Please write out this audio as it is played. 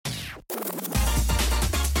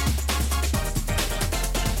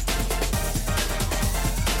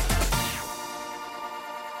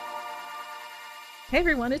Hey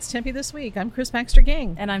everyone, it's Tempe This Week. I'm Chris Baxter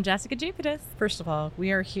Gang. And I'm Jessica Jupiter. First of all,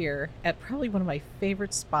 we are here at probably one of my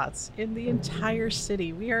favorite spots in the entire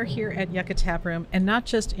city. We are here at Yucca Tap Room, and not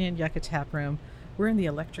just in Yucca Tap Room. We're in the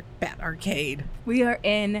Electric Bat Arcade. We are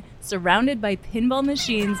surrounded by pinball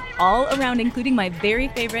machines all around, including my very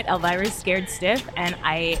favorite Elvira's Scared Stiff, and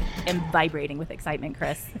I am vibrating with excitement,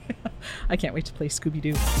 Chris. I can't wait to play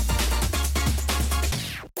Scooby-Doo.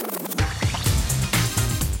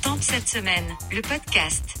 Cette semaine, le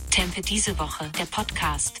podcast. Tempe diese Woche, der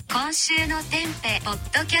Podcast. 今週のテンペポ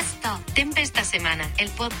ッドキャスト。Tempe esta semana, el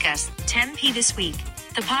podcast. Tempe this week,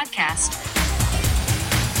 the podcast.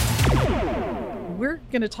 We're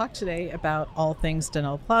going to talk today about all things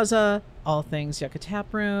Denal Plaza, all things Yucca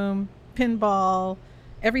Tap Room, pinball,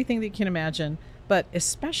 everything that you can imagine. But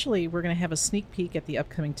especially, we're going to have a sneak peek at the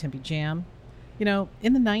upcoming Tempe Jam. You know,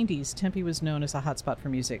 in the 90s, Tempe was known as a hotspot for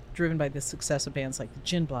music, driven by the success of bands like the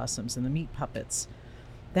Gin Blossoms and the Meat Puppets.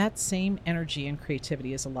 That same energy and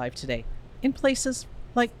creativity is alive today, in places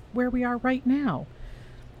like where we are right now.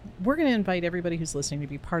 We're going to invite everybody who's listening to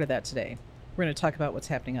be part of that today. We're going to talk about what's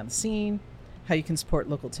happening on the scene, how you can support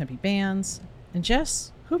local Tempe bands. And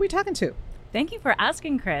Jess, who are we talking to? Thank you for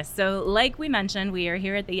asking, Chris. So like we mentioned, we are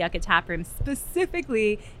here at the Yucca Tap Room,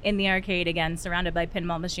 specifically in the arcade again, surrounded by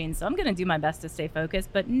pinball machines. So I'm going to do my best to stay focused,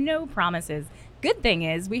 but no promises. Good thing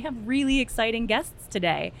is we have really exciting guests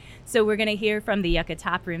today. So we're going to hear from the Yucca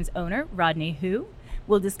Tap Room's owner, Rodney Hu.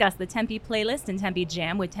 We'll discuss the Tempe playlist and Tempe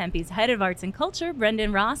Jam with Tempe's head of arts and culture,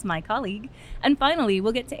 Brendan Ross, my colleague. And finally,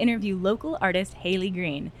 we'll get to interview local artist Haley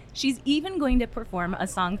Green. She's even going to perform a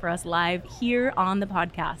song for us live here on the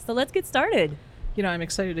podcast. So let's get started. You know, I'm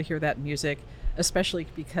excited to hear that music, especially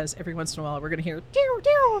because every once in a while we're going to hear, doo,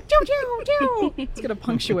 doo, doo, doo, doo. It's going to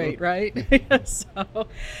punctuate, right? So,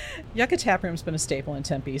 Yucca Tap Room's been a staple in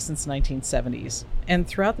Tempe since the 1970s. And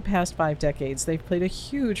throughout the past 5 decades, they've played a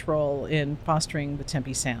huge role in fostering the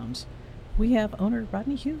Tempe sound. We have owner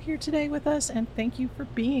Rodney Hu here today with us, and thank you for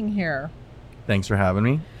being here. Thanks for having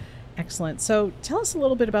me. Excellent. So tell us a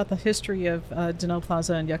little bit about the history of Denal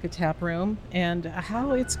Plaza and Yucca Tap Room and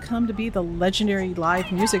how it's come to be the legendary live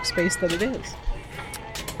music space that it is.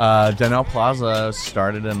 Denal Plaza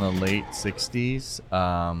started in the late 60s.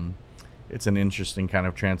 It's an interesting kind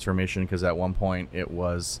of transformation because at one point it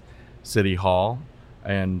was City Hall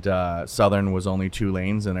and Southern was only 2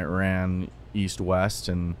 lanes and it ran east-west,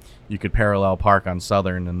 and you could parallel park on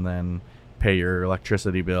Southern and then pay your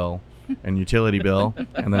electricity bill and utility bill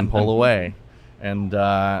and then pull away. And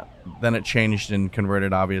then it changed and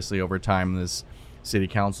converted, obviously, over time. This city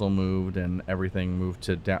council moved and everything moved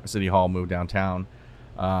to City Hall moved downtown.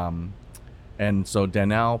 And so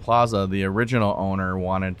Denal Plaza, the original owner,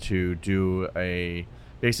 wanted to do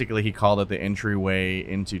basically he called it the entryway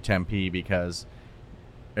into Tempe because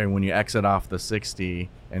when you exit off the 60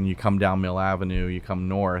 and you come down Mill Avenue, you come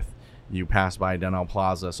north, you pass by Denal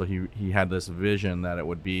Plaza. So he had this vision that it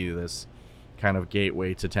would be this kind of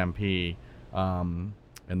gateway to Tempe. And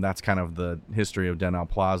that's kind of the history of Denal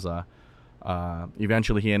Plaza.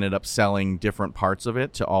 Eventually he ended up selling different parts of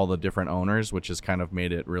it to all the different owners, which has kind of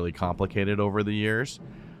made it really complicated over the years.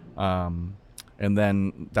 And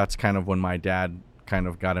then that's kind of when my dad kind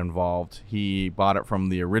of got involved. He bought it from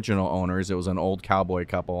the original owners. It was an old cowboy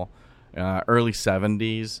couple, early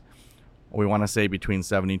 70s. We want to say between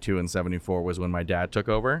 72 and 74 was when my dad took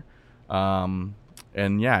over. And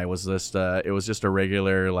yeah, it was just a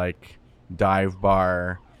regular like dive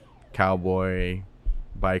bar, cowboy,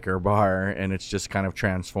 biker bar, and it's just kind of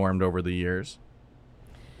transformed over the years.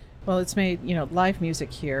 Well, it's made, live music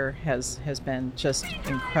here has been just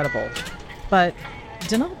incredible. But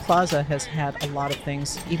Denal Plaza has had a lot of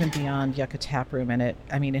things even beyond Yucca Tap Room in it.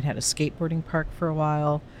 I mean, it had a skateboarding park for a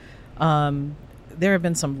while. There have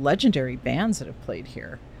been some legendary bands that have played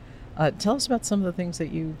here. Tell us about some of the things that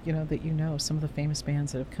you know, some of the famous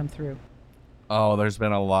bands that have come through. Oh, there's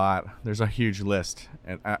been a lot. There's a huge list.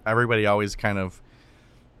 And everybody always kind of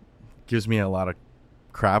gives me a lot of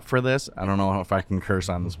crap for this. I don't know if I can curse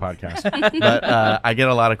on this podcast. But I get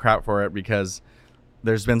a lot of crap for it because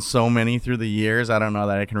there's been so many through the years. I don't know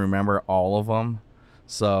that I can remember all of them.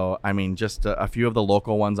 So, I mean, just a few of the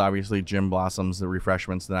local ones, obviously, Gin Blossoms, the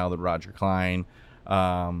Refreshments now, the Roger Klein,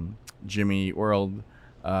 Jimmy World,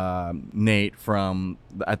 Nate from,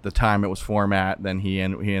 at the time it was Format, then he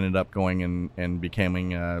ended up going and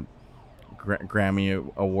becoming a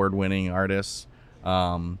Grammy award-winning artist.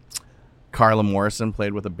 Carla Morrison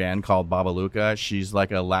played with a band called Babaluka. She's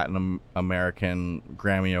like a Latin American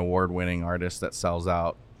Grammy award-winning artist that sells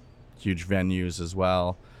out huge venues as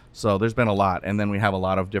well. So there's been a lot. And then we have a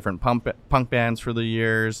lot of different punk bands for the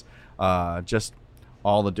years. Just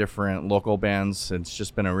all the different local bands. It's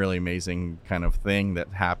just been a really amazing kind of thing that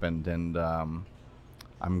happened, and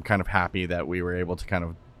I'm kind of happy that we were able to kind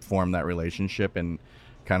of form that relationship and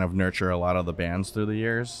kind of nurture a lot of the bands through the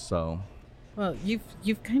years. So, Well,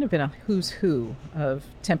 you've kind of been a who's who of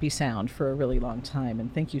Tempe sound for a really long time,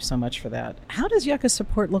 and thank you so much for that. How does Yucca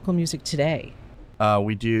support local music today?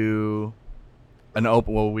 we do an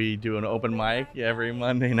open mic every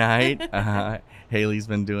Monday night. Haley's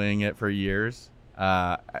been doing it for years,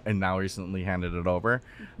 and now recently handed it over,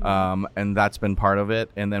 and that's been part of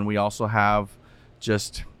it. And then we also have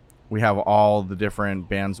all the different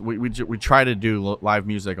bands. We try to do live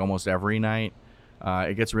music almost every night.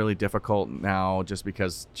 It gets really difficult now just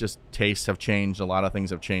because tastes have changed. A lot of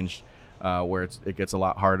things have changed, where it gets a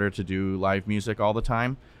lot harder to do live music all the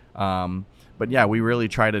time. But yeah, we really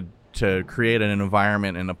try to create an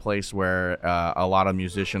environment and a place where a lot of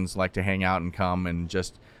musicians like to hang out and come and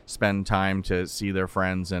just spend time to see their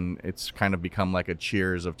friends. And it's kind of become like a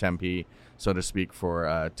Cheers of Tempe, so to speak,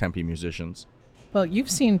 for Tempe musicians. Well,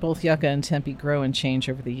 you've seen both Yucca and Tempe grow and change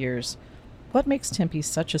over the years. What makes Tempe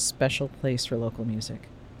such a special place for local music?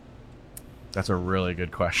 That's a really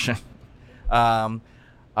good question.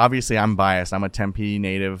 Obviously, I'm biased. I'm a Tempe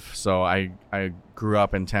native, so I grew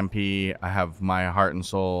up in Tempe. I have my heart and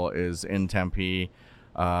soul is in Tempe.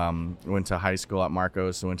 Went to high school at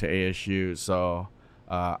Marcos, went to ASU. So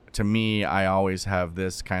to me, I always have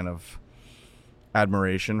this kind of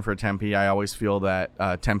admiration for Tempe. I always feel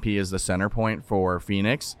that Tempe is the center point for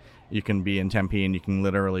Phoenix. You can be in Tempe and you can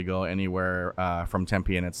literally go anywhere from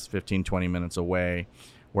Tempe, and it's 15, 20 minutes away.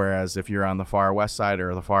 Whereas if you're on the far west side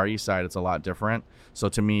or the far east side, it's a lot different. So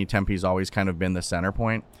to me, Tempe's always kind of been the center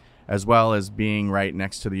point, as well as being right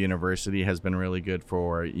next to the university has been really good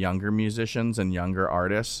for younger musicians and younger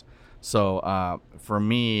artists. So for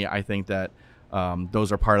me, I think that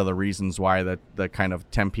those are part of the reasons why the kind of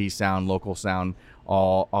Tempe sound, local sound,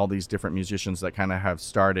 all these different musicians that kind of have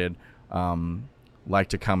started like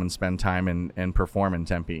to come and spend time and perform in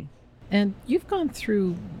Tempe. And you've gone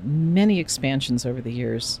through many expansions over the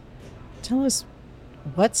years. Tell us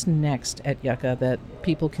what's next at Yucca that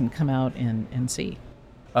people can come out and see.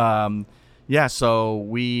 So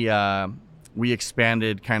we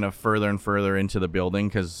expanded kind of further and further into the building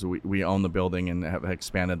because we own the building and have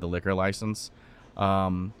expanded the liquor license.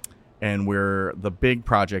 And we're the big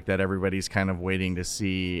project that everybody's kind of waiting to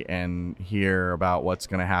see and hear about what's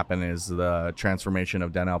going to happen is the transformation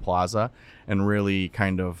of Denell Plaza, and really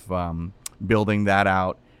kind of building that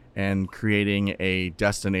out and creating a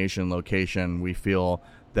destination location. We feel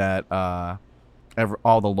that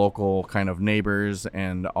all the local kind of neighbors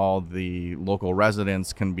and all the local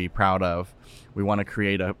residents can be proud of. We want to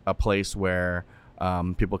create a place where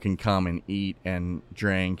people can come and eat and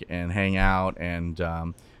drink and hang out and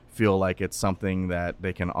feel like it's something that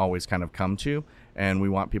they can always kind of come to. And we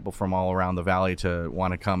want people from all around the valley to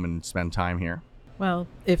want to come and spend time here. Well,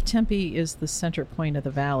 if Tempe is the center point of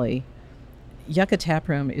the valley, Yucca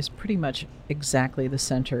Taproom is pretty much exactly the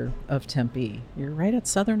center of Tempe. You're right at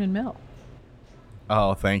Southern and Mill.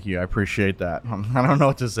 Oh, thank you. I appreciate that. I don't know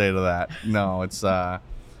what to say to that. No, it's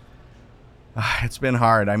been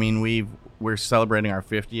hard. I mean, we're celebrating our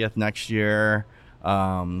 50th next year.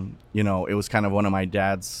 It was kind of one of my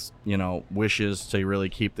dad's, wishes to really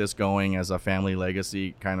keep this going as a family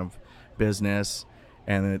legacy kind of business.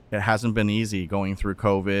 And it hasn't been easy going through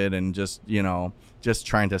COVID and just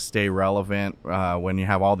trying to stay relevant when you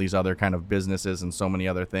have all these other kind of businesses and so many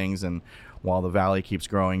other things. And while the valley keeps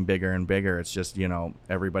growing bigger and bigger, it's just,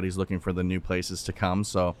 everybody's looking for the new places to come.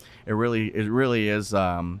 So it really is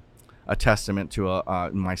a testament to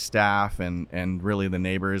my staff and really the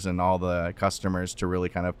neighbors and all the customers to really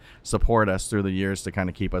kind of support us through the years to kind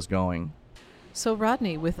of keep us going. So,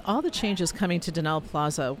 Rodney, with all the changes coming to Denell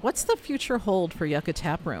Plaza, what's the future hold for Yucca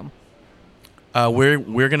Taproom? We're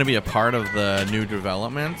going to be a part of the new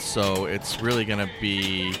development, so it's really going to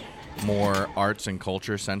be more arts and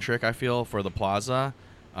culture centric, I feel, for the plaza.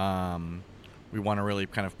 We want to really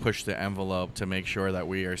kind of push the envelope to make sure that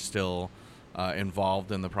we are still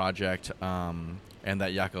involved in the project, and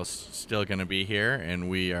that Yucca's still going to be here, and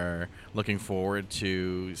we are looking forward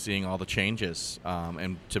to seeing all the changes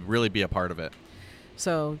and to really be a part of it.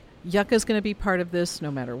 So Yucca's going to be part of this no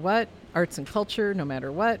matter what, arts and culture no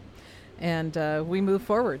matter what, and we move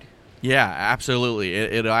forward. Yeah, absolutely.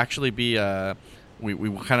 It'll actually be we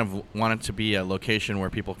kind of want it to be a location where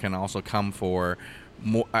people can also come for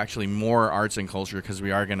more arts and culture, because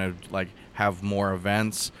we are going to have more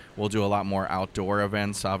events. We'll do a lot more outdoor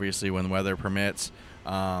events, obviously, when weather permits,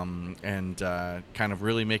 and kind of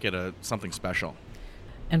really make it something special.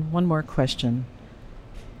 And one more question.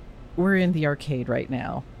 we're in the arcade right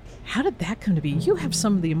now. How did that come to be? You have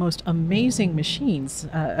some of the most amazing machines,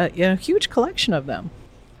 a huge collection of them.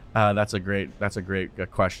 That's a great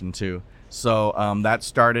question too. So that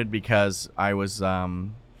started because I was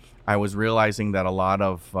realizing that a lot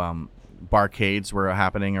of barcades were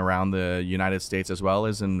happening around the United States as well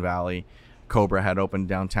as in Valley. Cobra had opened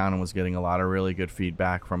downtown and was getting a lot of really good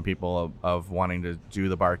feedback from people of wanting to do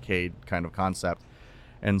the barcade kind of concept.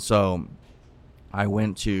 And so I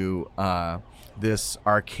went to this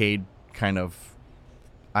arcade kind of,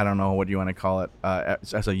 I don't know what you want to call it,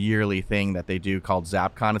 as a yearly thing that they do called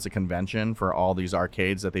ZapCon. It's a convention for all these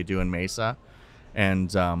arcades that they do in Mesa.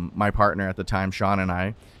 And my partner at the time, Sean, and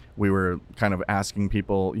I, we were kind of asking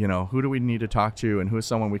people, who do we need to talk to and who's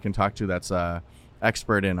someone we can talk to that's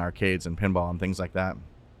expert in arcades and pinball and things like that.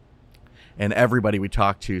 And everybody we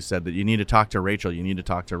talked to said that you need to talk to Rachel. You need to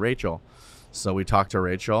talk to Rachel. So we talked to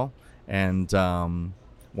Rachel, and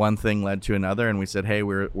one thing led to another, and we said, hey,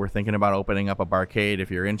 we're thinking about opening up a barcade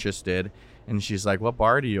if you're interested. And she's like, what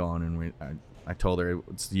bar do you own? And I told her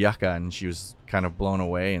it's Yucca, and she was kind of blown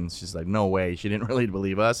away, and she's like, no way. She didn't really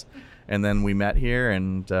believe us. And then we met here,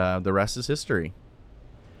 and the rest is history.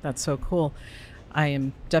 That's so cool. I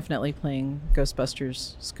am definitely playing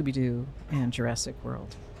Ghostbusters, Scooby-Doo, and Jurassic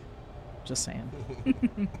World. Just saying.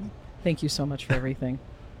 Thank you so much for everything.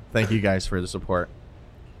 Thank you guys for the support.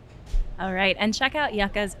 All right, and check out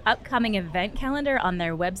Yucca's upcoming event calendar on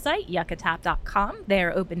their website, yuccatap.com. They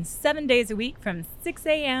are open 7 days a week from 6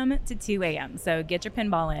 a.m. to 2 a.m., so get your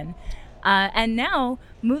pinball in. And now,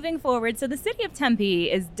 moving forward, so the city of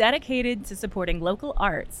Tempe is dedicated to supporting local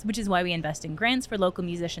arts, which is why we invest in grants for local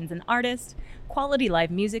musicians and artists, quality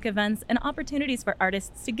live music events, and opportunities for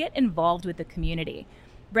artists to get involved with the community.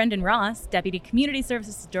 Brendan Ross, Deputy Community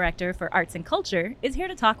Services Director for Arts and Culture, is here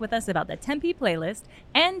to talk with us about the Tempe Playlist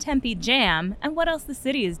and Tempe Jam and what else the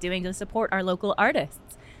city is doing to support our local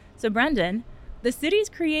artists. So Brendan, the city's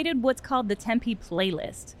created what's called the Tempe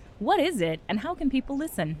Playlist. What is it and how can people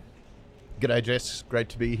listen? G'day Jess, great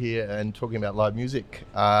to be here and talking about live music.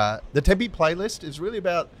 The Tempe Playlist is really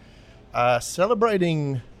about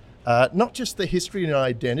celebrating not just the history and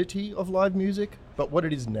identity of live music, but what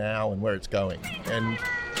it is now and where it's going. And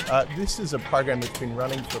this is a program that's been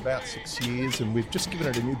running for about 6 years, and we've just given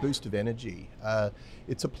it a new boost of energy.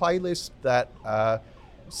 It's a playlist that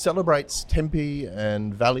celebrates Tempe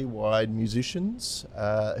and Valley-wide musicians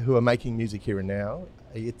who are making music here and now.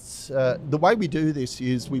 It's the way we do this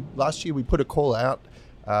is last year we put a call out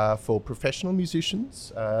for professional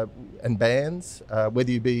musicians and bands,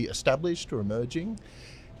 whether you be established or emerging,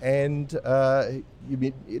 and you've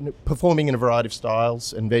been performing in a variety of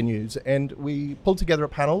styles and venues. And we pulled together a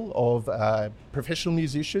panel of professional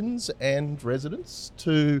musicians and residents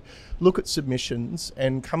to look at submissions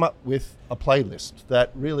and come up with a playlist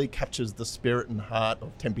that really captures the spirit and heart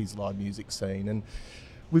of Tempe's live music scene. And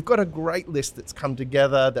we've got a great list that's come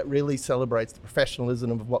together that really celebrates the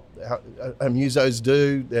professionalism of what our musos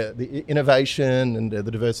do, the innovation and the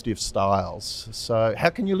diversity of styles. So how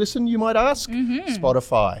can you listen, you might ask?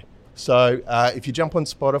 Spotify. So if you jump on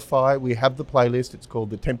Spotify, we have the playlist. It's called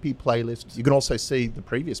the Tempe Playlist. You can also see the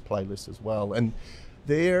previous playlist as well. And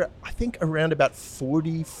there, I think, around about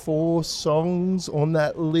 44 songs on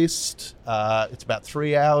that list. It's about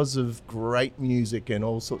 3 hours of great music and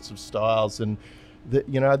all sorts of styles. And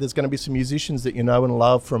there's going to be some musicians that you know and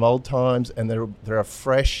love from old times, and there are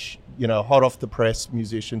fresh, hot off the press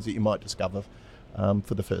musicians that you might discover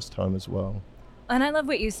for the first time as well. And I love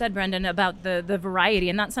what you said, Brendan, about the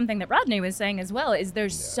variety, and that's something that Rodney was saying as well, is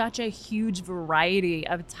there's such a huge variety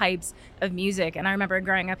of types of music. And I remember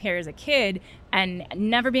growing up here as a kid and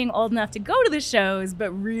never being old enough to go to the shows,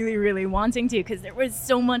 but really, really wanting to because there was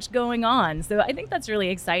so much going on. So I think that's really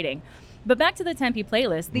exciting. But back to the Tempe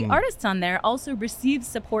Playlist, the artists on there also receive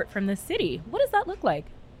support from the city. What does that look like?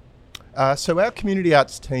 So our community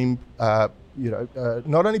arts team, not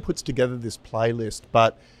only puts together this playlist,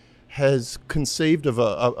 but has conceived of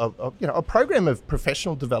a program of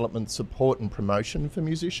professional development, support and promotion for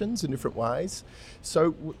musicians in different ways.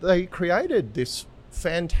 So they created this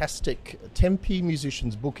fantastic Tempe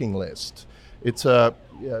musicians booking list. It's a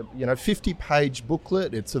 50-page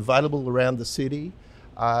booklet. It's available around the city.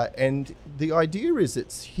 And the idea is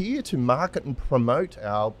it's here to market and promote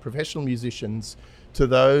our professional musicians to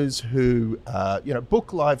those who,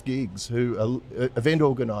 book live gigs, who are event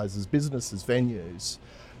organisers, businesses, venues.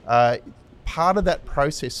 Part of that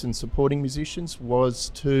process in supporting musicians was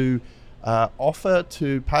to offer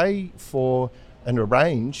to pay for and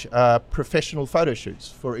arrange professional photo shoots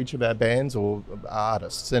for each of our bands or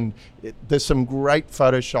artists. And there's some great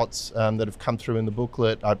photo shots that have come through in the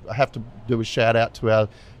booklet. I have to do a shout out to our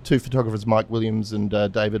two photographers, Mike Williams and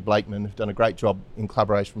David Blakeman, who've done a great job in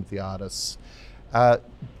collaboration with the artists.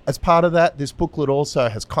 As part of that, this booklet also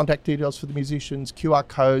has contact details for the musicians, QR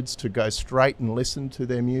codes to go straight and listen to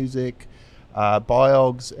their music,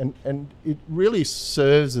 biogs, and it really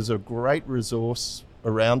serves as a great resource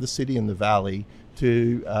around the city and the valley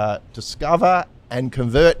to discover and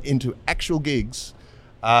convert into actual gigs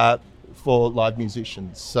for live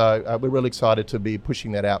musicians. So we're really excited to be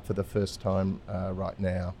pushing that out for the first time right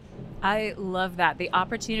now. I love that. The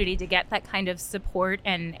opportunity to get that kind of support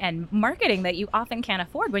and marketing that you often can't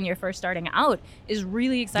afford when you're first starting out is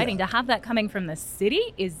really exciting. To have that coming from the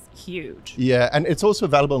city is huge. Yeah, and it's also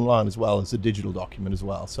available online as well as a digital document as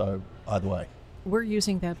well. So either way. We're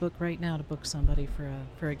using that book right now to book somebody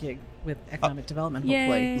for a gig with economic development,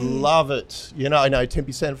 hopefully. Yay. Love it. You know, I know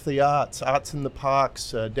Tempe Centre for the Arts, Arts in the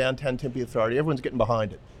Parks, Downtown Tempe Authority. Everyone's getting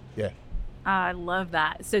behind it. Yeah. I love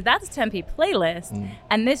that. So that's Tempe Playlist.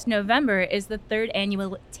 And this November is the 3rd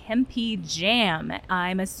annual Tempe Jam.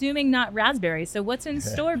 I'm assuming not raspberry. So what's in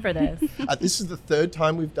store for this? This is the 3rd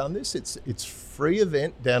time we've done this. It's free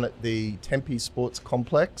event down at the Tempe Sports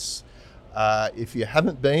Complex. If you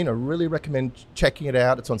haven't been, I really recommend checking it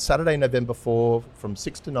out. It's on Saturday, November 4 from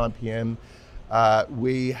 6 to 9 p.m.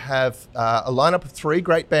 We have a lineup of 3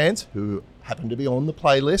 great bands who happen to be on the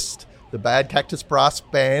playlist. The Bad Cactus Brass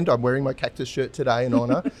Band. I'm wearing my cactus shirt today in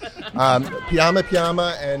honour. Pyjama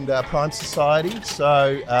Pyjama and Prime Society.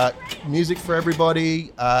 So music for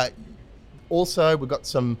everybody. Also, we've got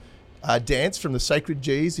some dance from the Sacred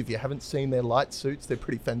G's. If you haven't seen their light suits, they're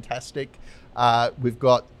pretty fantastic. We've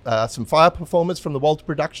got some fire performers from the Walter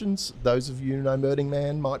Productions. Those of you who know Murding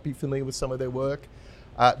Man might be familiar with some of their work.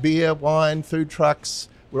 Beer, wine, food trucks.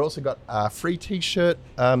 We've also got free T-shirt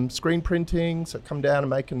screen printing, so come down and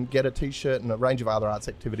make and get a T-shirt and a range of other arts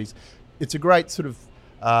activities. It's a great sort of,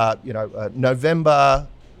 November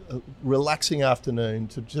relaxing afternoon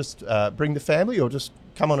to just bring the family or just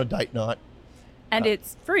come on a date night. And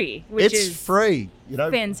it's free, which is free,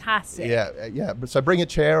 fantastic. Yeah. So bring a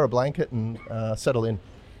chair or a blanket and settle in.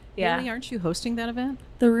 Yeah. Really, aren't you hosting that event?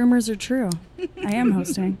 The rumors are true. I am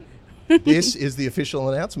hosting. This is the official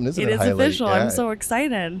announcement, isn't it, It is Hayley? official. Yeah. I'm so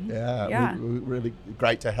excited. Yeah. We're really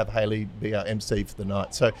great to have Hayley be our MC for the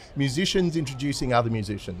night. So musicians introducing other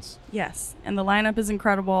musicians. Yes, and the lineup is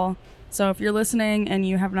incredible. So if you're listening and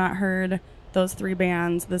you have not heard those 3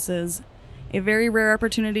 bands, this is a very rare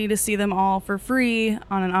opportunity to see them all for free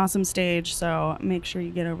on an awesome stage. So make sure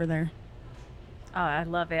you get over there. Oh, I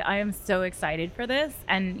love it. I am so excited for this.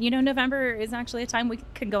 And, November is actually a time we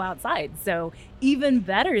can go outside. So even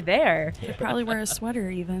better there. I'd probably wear a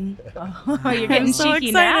sweater even. Oh, you're getting I'm so cheeky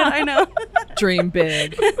excited. now. I know. Dream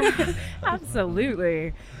big.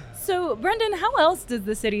 Absolutely. So, Brendan, how else does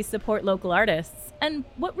the city support local artists? And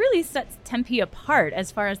what really sets Tempe apart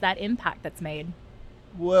as far as that impact that's made?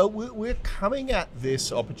 Well, we're coming at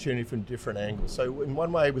this opportunity from different angles. So in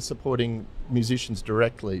one way, we're supporting musicians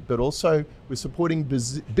directly, but also we're supporting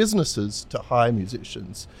businesses to hire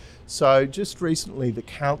musicians. So just recently, the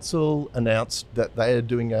council announced that they are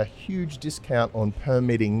doing a huge discount on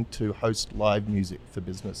permitting to host live music for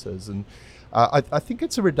businesses. And I think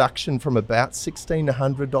it's a reduction from about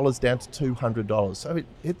 $1,600 down to $200. So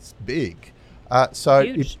it's big. So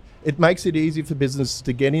Huge. It makes it easy for businesses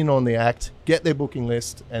to get in on the act, get their booking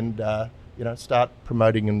list, and start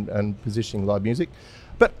promoting and positioning live music.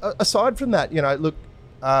 But aside from that, look,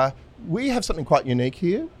 we have something quite unique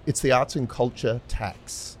here. It's the arts and culture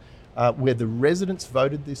tax, where the residents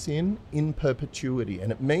voted this in perpetuity,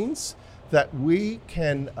 and it means that we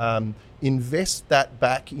can invest that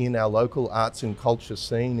back in our local arts and culture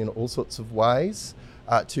scene in all sorts of ways.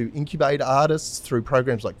 To incubate artists through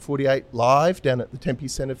programs like 48 Live down at the Tempe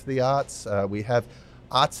Centre for the Arts. We have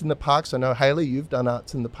Arts in the Parks. I know, Hayley, you've done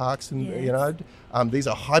Arts in the Parks. And, Yes. these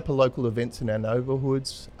are hyper-local events in our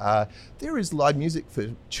neighbourhoods. There is live music for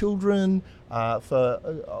children,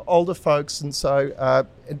 for older folks. And so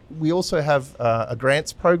we also have a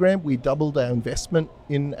grants program. We doubled our investment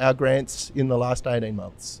in our grants in the last 18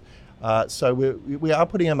 months. So we are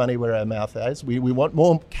putting our money where our mouth is. We want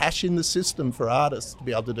more cash in the system for artists to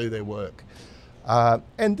be able to do their work.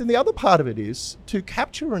 And then the other part of it is to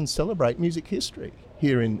capture and celebrate music history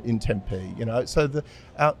here in Tempe. So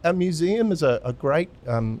our museum is a great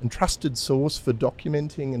and trusted source for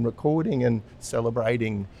documenting and recording and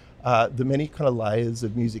celebrating the many kind of layers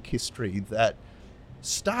of music history that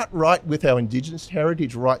start right with our Indigenous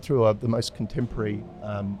heritage, right through the most contemporary,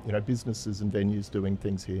 businesses and venues doing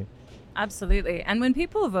things here. Absolutely. And when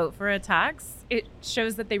people vote for a tax, it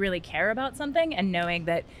shows that they really care about something, and knowing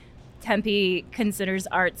that Tempe considers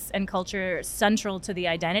arts and culture central to the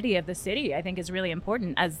identity of the city, I think is really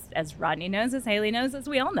important, as Rodney knows, as Haley knows, as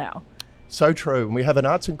we all know. So true. And we have an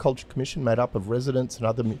Arts and Culture Commission made up of residents and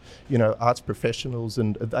other, arts professionals,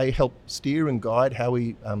 and they help steer and guide how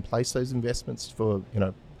we place those investments for,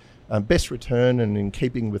 best return and in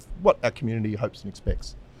keeping with what our community hopes and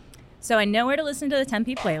expects. So I know where to listen to the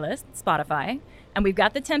Tempe playlist, Spotify, and we've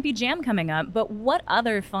got the Tempe Jam coming up, but what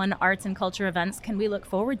other fun arts and culture events can we look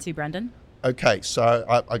forward to, Brendan? Okay, so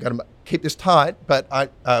I got to keep this tight, but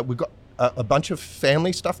we've got a bunch of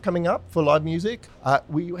family stuff coming up for live music.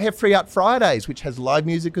 We have Free Art Fridays, which has live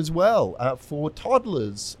music as well for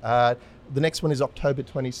toddlers. The next one is October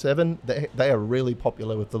 27. They are really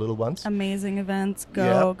popular with the little ones. Amazing events.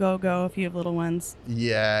 Go if you have little ones.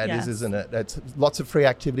 Yeah, it Yes. is, isn't it? It's lots of free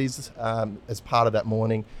activities as part of that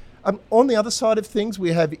morning. On the other side of things,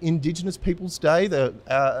 we have Indigenous Peoples Day.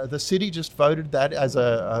 The city just voted that as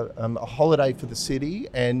a holiday for the city,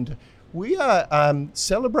 and we are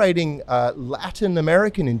celebrating Latin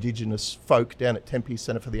American Indigenous folk down at Tempe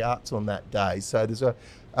Centre for the Arts on that day. So there's a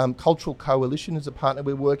cultural coalition as a partner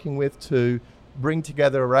we're working with to bring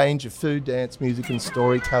together a range of food, dance, music and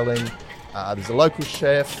storytelling. There's a local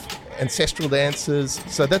chef, ancestral dances.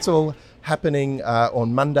 So that's all happening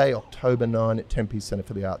on Monday, October 9 at Tempe Centre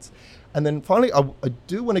for the Arts. And then finally, I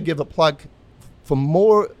do want to give a plug for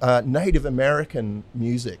more Native American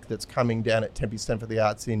music that's coming down at Tempe Centre for the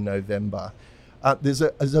Arts in November. There's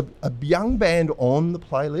a young band on the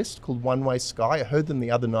playlist called One Way Sky. I heard them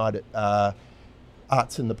the other night at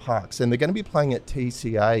Arts in the Parks, and they're going to be playing at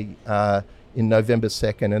TCA in November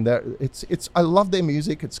 2nd. And I love their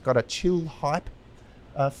music. It's got a chill hype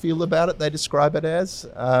feel about it, they describe it as.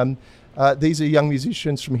 These are young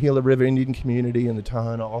musicians from Gila River Indian community and the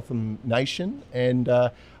Tohono O'odham Nation, and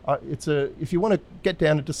if you want to get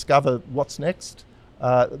down and discover what's next,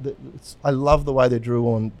 I love the way they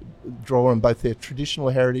draw on both their traditional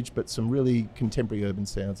heritage but some really contemporary urban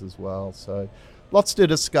sounds as well. So lots to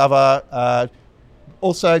discover.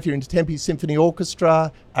 Also, if you're into Tempe Symphony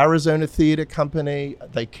Orchestra, Arizona Theatre Company,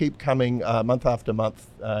 they keep coming month after month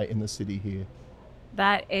in the city here.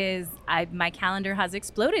 That is, my calendar has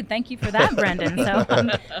exploded. Thank you for that, Brendan. So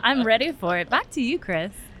I'm ready for it. Back to you,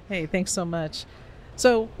 Chris. Hey, thanks so much.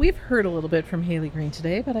 So we've heard a little bit from Haley Green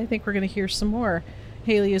today, but I think we're going to hear some more.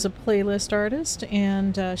 Haley is a playlist artist,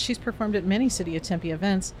 and she's performed at many City of Tempe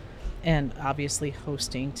events, and obviously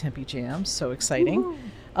hosting Tempe Jams. So exciting.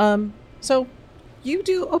 So you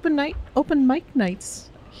do open mic nights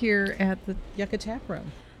here at the Yucca Tap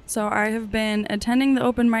Room. So I have been attending the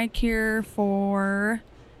open mic here for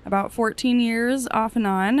about 14 years off and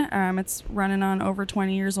on. It's running on over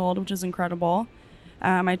 20 years old, which is incredible.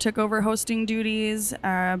 I took over hosting duties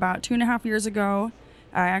about 2.5 years ago.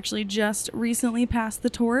 I actually just recently passed the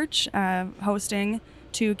torch, hosting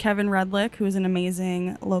to Kevin Redlick, who is an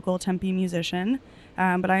amazing local Tempe musician.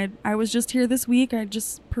 But I was just here this week. I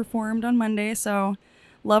just performed on Monday, so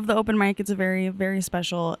love the open mic. It's a very, very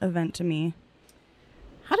special event to me.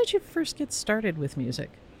 How did you first get started with music?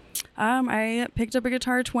 I picked up a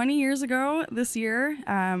guitar 20 years ago this year.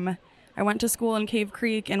 I went to school in Cave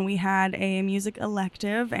Creek, and we had a music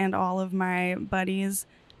elective, and all of my buddies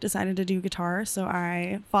decided to do guitar, so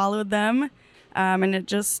I followed them, and it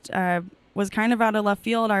just was kind of out of left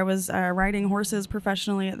field. I was riding horses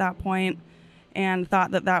professionally at that point and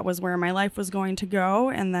thought that was where my life was going to go,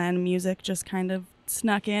 and then music just kind of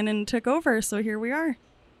snuck in and took over, so here we are.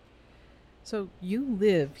 So you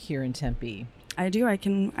live here in Tempe. I do. I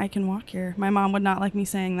can walk here. My mom would not like me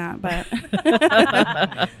saying that, but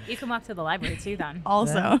You can walk to the library too, then.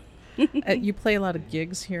 also. You play a lot of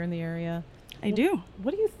gigs here in the area. I do.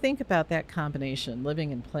 What do you think about that combination,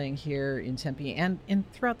 living and playing here in Tempe and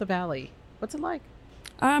throughout the valley? What's it like?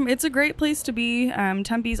 It's a great place to be.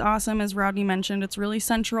 Tempe's awesome, as Rodney mentioned. It's really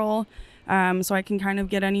central, so I can kind of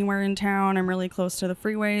get anywhere in town. I'm really close to the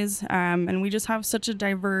freeways, and we just have such a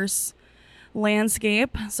diverse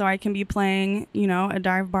landscape, so I can be playing, a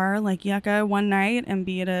dive bar like Yucca one night and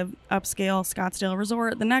be at a upscale Scottsdale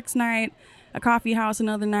resort the next night, a coffee house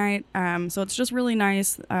another night. So it's just really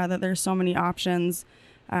nice that there's so many options.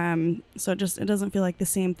 So it doesn't feel like the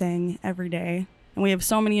same thing every day. And we have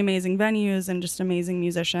so many amazing venues and just amazing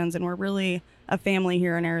musicians, and we're really a family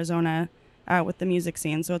here in Arizona with the music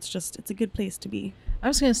scene. So it's a good place to be. I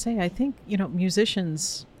was going to say, I think,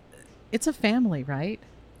 musicians, it's a family, right?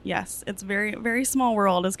 Yes, it's very, very small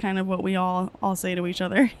world is kind of what we all say to each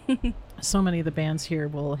other. So many of the bands here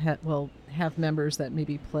will have members that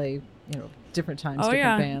maybe play, different times, Oh different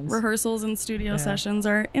yeah, bands. rehearsals and studio Yeah. sessions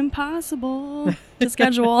are impossible to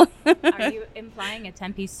schedule. Are you implying a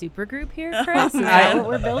Tempe supergroup here, Chris? Is that what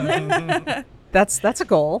we're building? That's a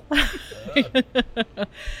goal.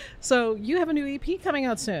 So you have a new EP coming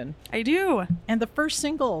out soon, I do. and the first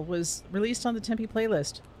single was released on the Tempe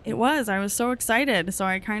playlist. It was. I was so excited. So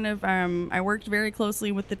I kind of I worked very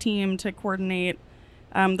closely with the team to coordinate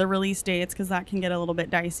the release dates because that can get a little bit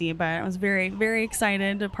dicey. But I was very, very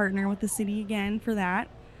excited to partner with the city again for that.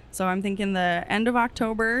 So I'm thinking the end of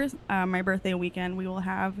October, my birthday weekend, we will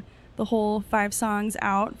have the whole 5 songs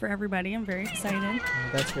out for everybody. I'm very excited. Oh,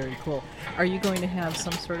 that's very cool. Are you going to have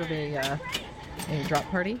some sort of a drop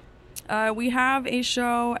party? We have a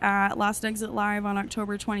show at Last Exit Live on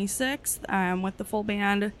October 26th with the full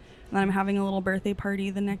band. And then I'm having a little birthday party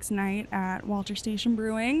the next night at Walter Station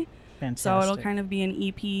Brewing. Fantastic. So it'll kind of be an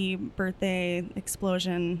EP birthday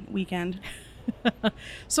explosion weekend.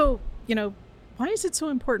 So, why is it so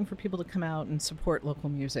important for people to come out and support local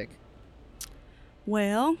music?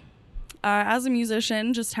 Well, as a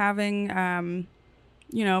musician, just having,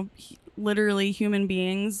 literally human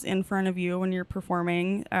beings in front of you when you're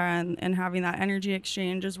performing and having that energy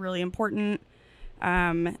exchange is really important.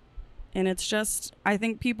 And it's just, I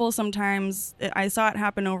think people sometimes, I saw it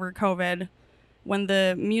happen over COVID when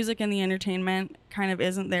the music and the entertainment kind of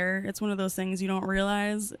isn't there. It's one of those things you don't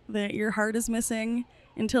realize that your heart is missing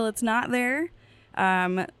until it's not there.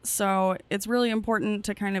 So it's really important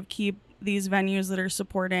to kind of keep these venues that are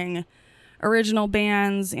supporting original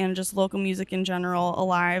bands and just local music in general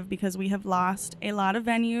alive, because we have lost a lot of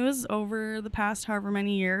venues over the past however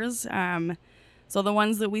many years. So the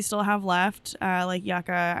ones that we still have left, like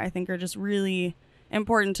Yucca, I think are just really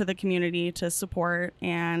important to the community to support.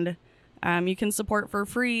 And you can support for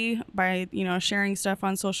free by, sharing stuff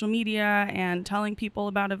on social media and telling people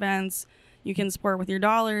about events. You can support with your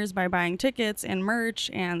dollars by buying tickets and merch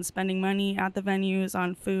and spending money at the venues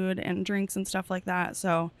on food and drinks and stuff like that.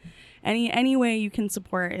 So any way you can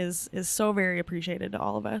support is so very appreciated to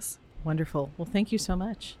all of us. Wonderful. Well, thank you so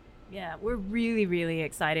much. Yeah, we're really, really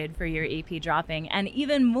excited for your EP dropping, and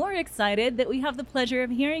even more excited that we have the pleasure of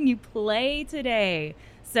hearing you play today.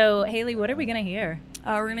 So, Haley, what are we going to hear?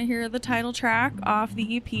 We're going to hear the title track off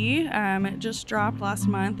the EP. It just dropped last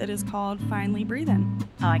month. It is called Finally Breathin'.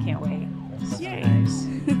 Oh, I can't wait. Yay. Nice.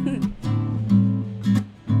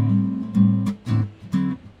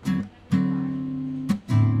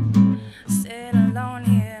 Sit alone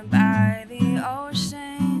here by the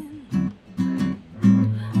ocean,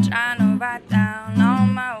 trying to write down all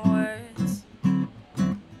my words.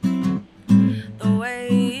 The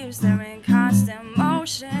waves, they're in constant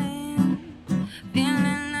motion,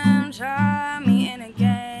 feeling them draw me in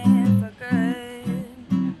again for good.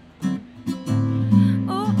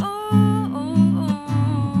 Ooh, ooh, ooh,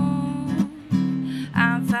 ooh.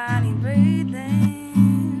 I'm finally breathing.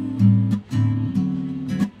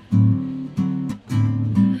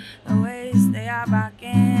 The waves, they are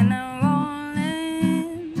rocking and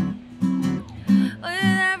rolling with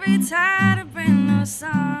every tide, a brand new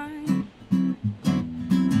song.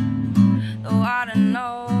 The water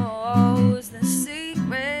knows the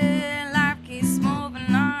secret. Life keeps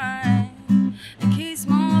moving on. It keeps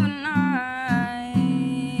moving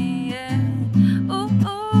on. Yeah. Ooh,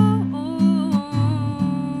 ooh, ooh.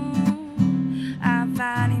 I'm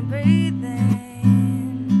finally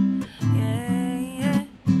breathing. Yeah, yeah.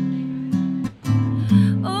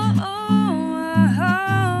 Ooh, ooh, oh.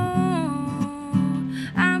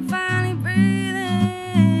 I'm finally breathing.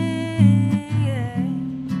 Yeah.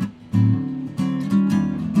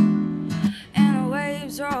 And the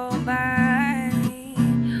waves roll by,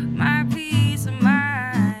 my peace of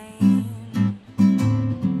mind,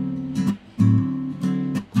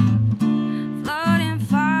 floating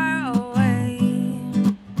far away,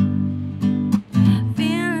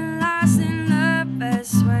 feeling lost in the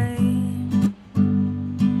best way,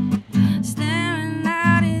 staring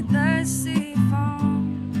out at the sea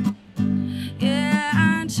foam. Yeah,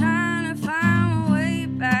 I'm trying to find my way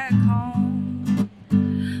back home.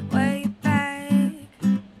 Way back.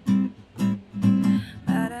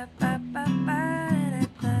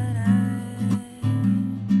 Ba-da-ba-ba-ba-da-da-da.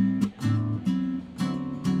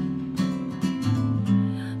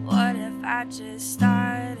 What if I just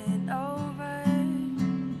started over?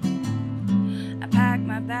 I pack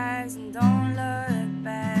my bags and don't look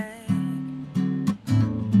back.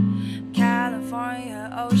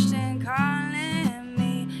 California ocean calling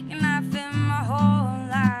me. Can I fit my whole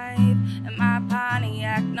life in my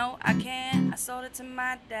Pontiac? No, I can't. I sold it to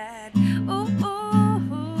my dad. Ooh,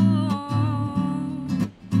 ooh, ooh.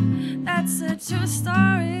 That's a true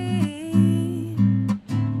story.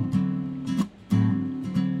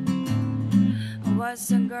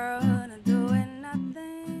 just a girl doing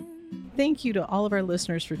nothing. Thank you to all of our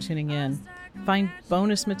listeners for tuning in. Find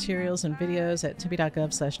bonus materials and videos at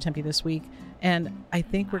tempe.gov/Tempe this week. And I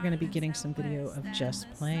think we're going to be getting some video of Jess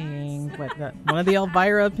playing one of the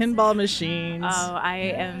Elvira pinball machines. Oh, I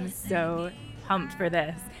am so pumped for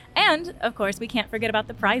this. And, of course, we can't forget about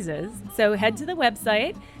the prizes. So head to the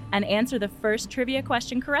website and answer the first trivia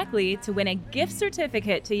question correctly to win a gift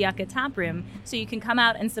certificate to Yucca Taproom so you can come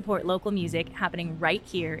out and support local music happening right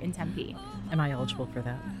here in Tempe. Am I eligible for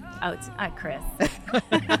that? Oh, it's Chris.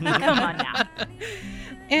 Come on now.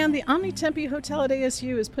 And the Omni Tempe Hotel at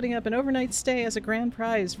ASU is putting up an overnight stay as a grand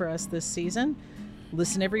prize for us this season.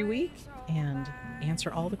 Listen every week and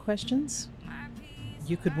answer all the questions.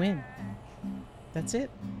 You could win. That's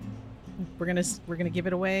it. We're gonna give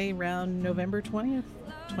it away around November 20th,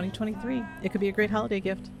 2023. It could be a great holiday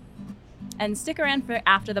gift. And stick around for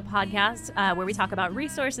after the podcast where we talk about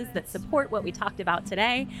resources that support what we talked about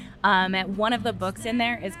today. One of the books in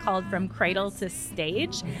there is called From Cradle to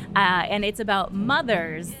Stage, and it's about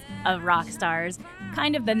mothers of rock stars,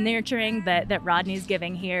 kind of the nurturing that Rodney's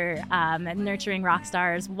giving here, and nurturing rock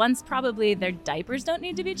stars once probably their diapers don't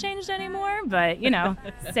need to be changed anymore, but,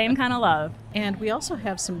 same kind of love. And we also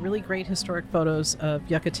have some really great historic photos of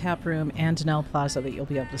Yucca Taproom and Denell Plaza that you'll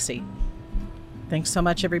be able to see. Thanks so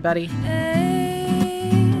much, everybody. Hey.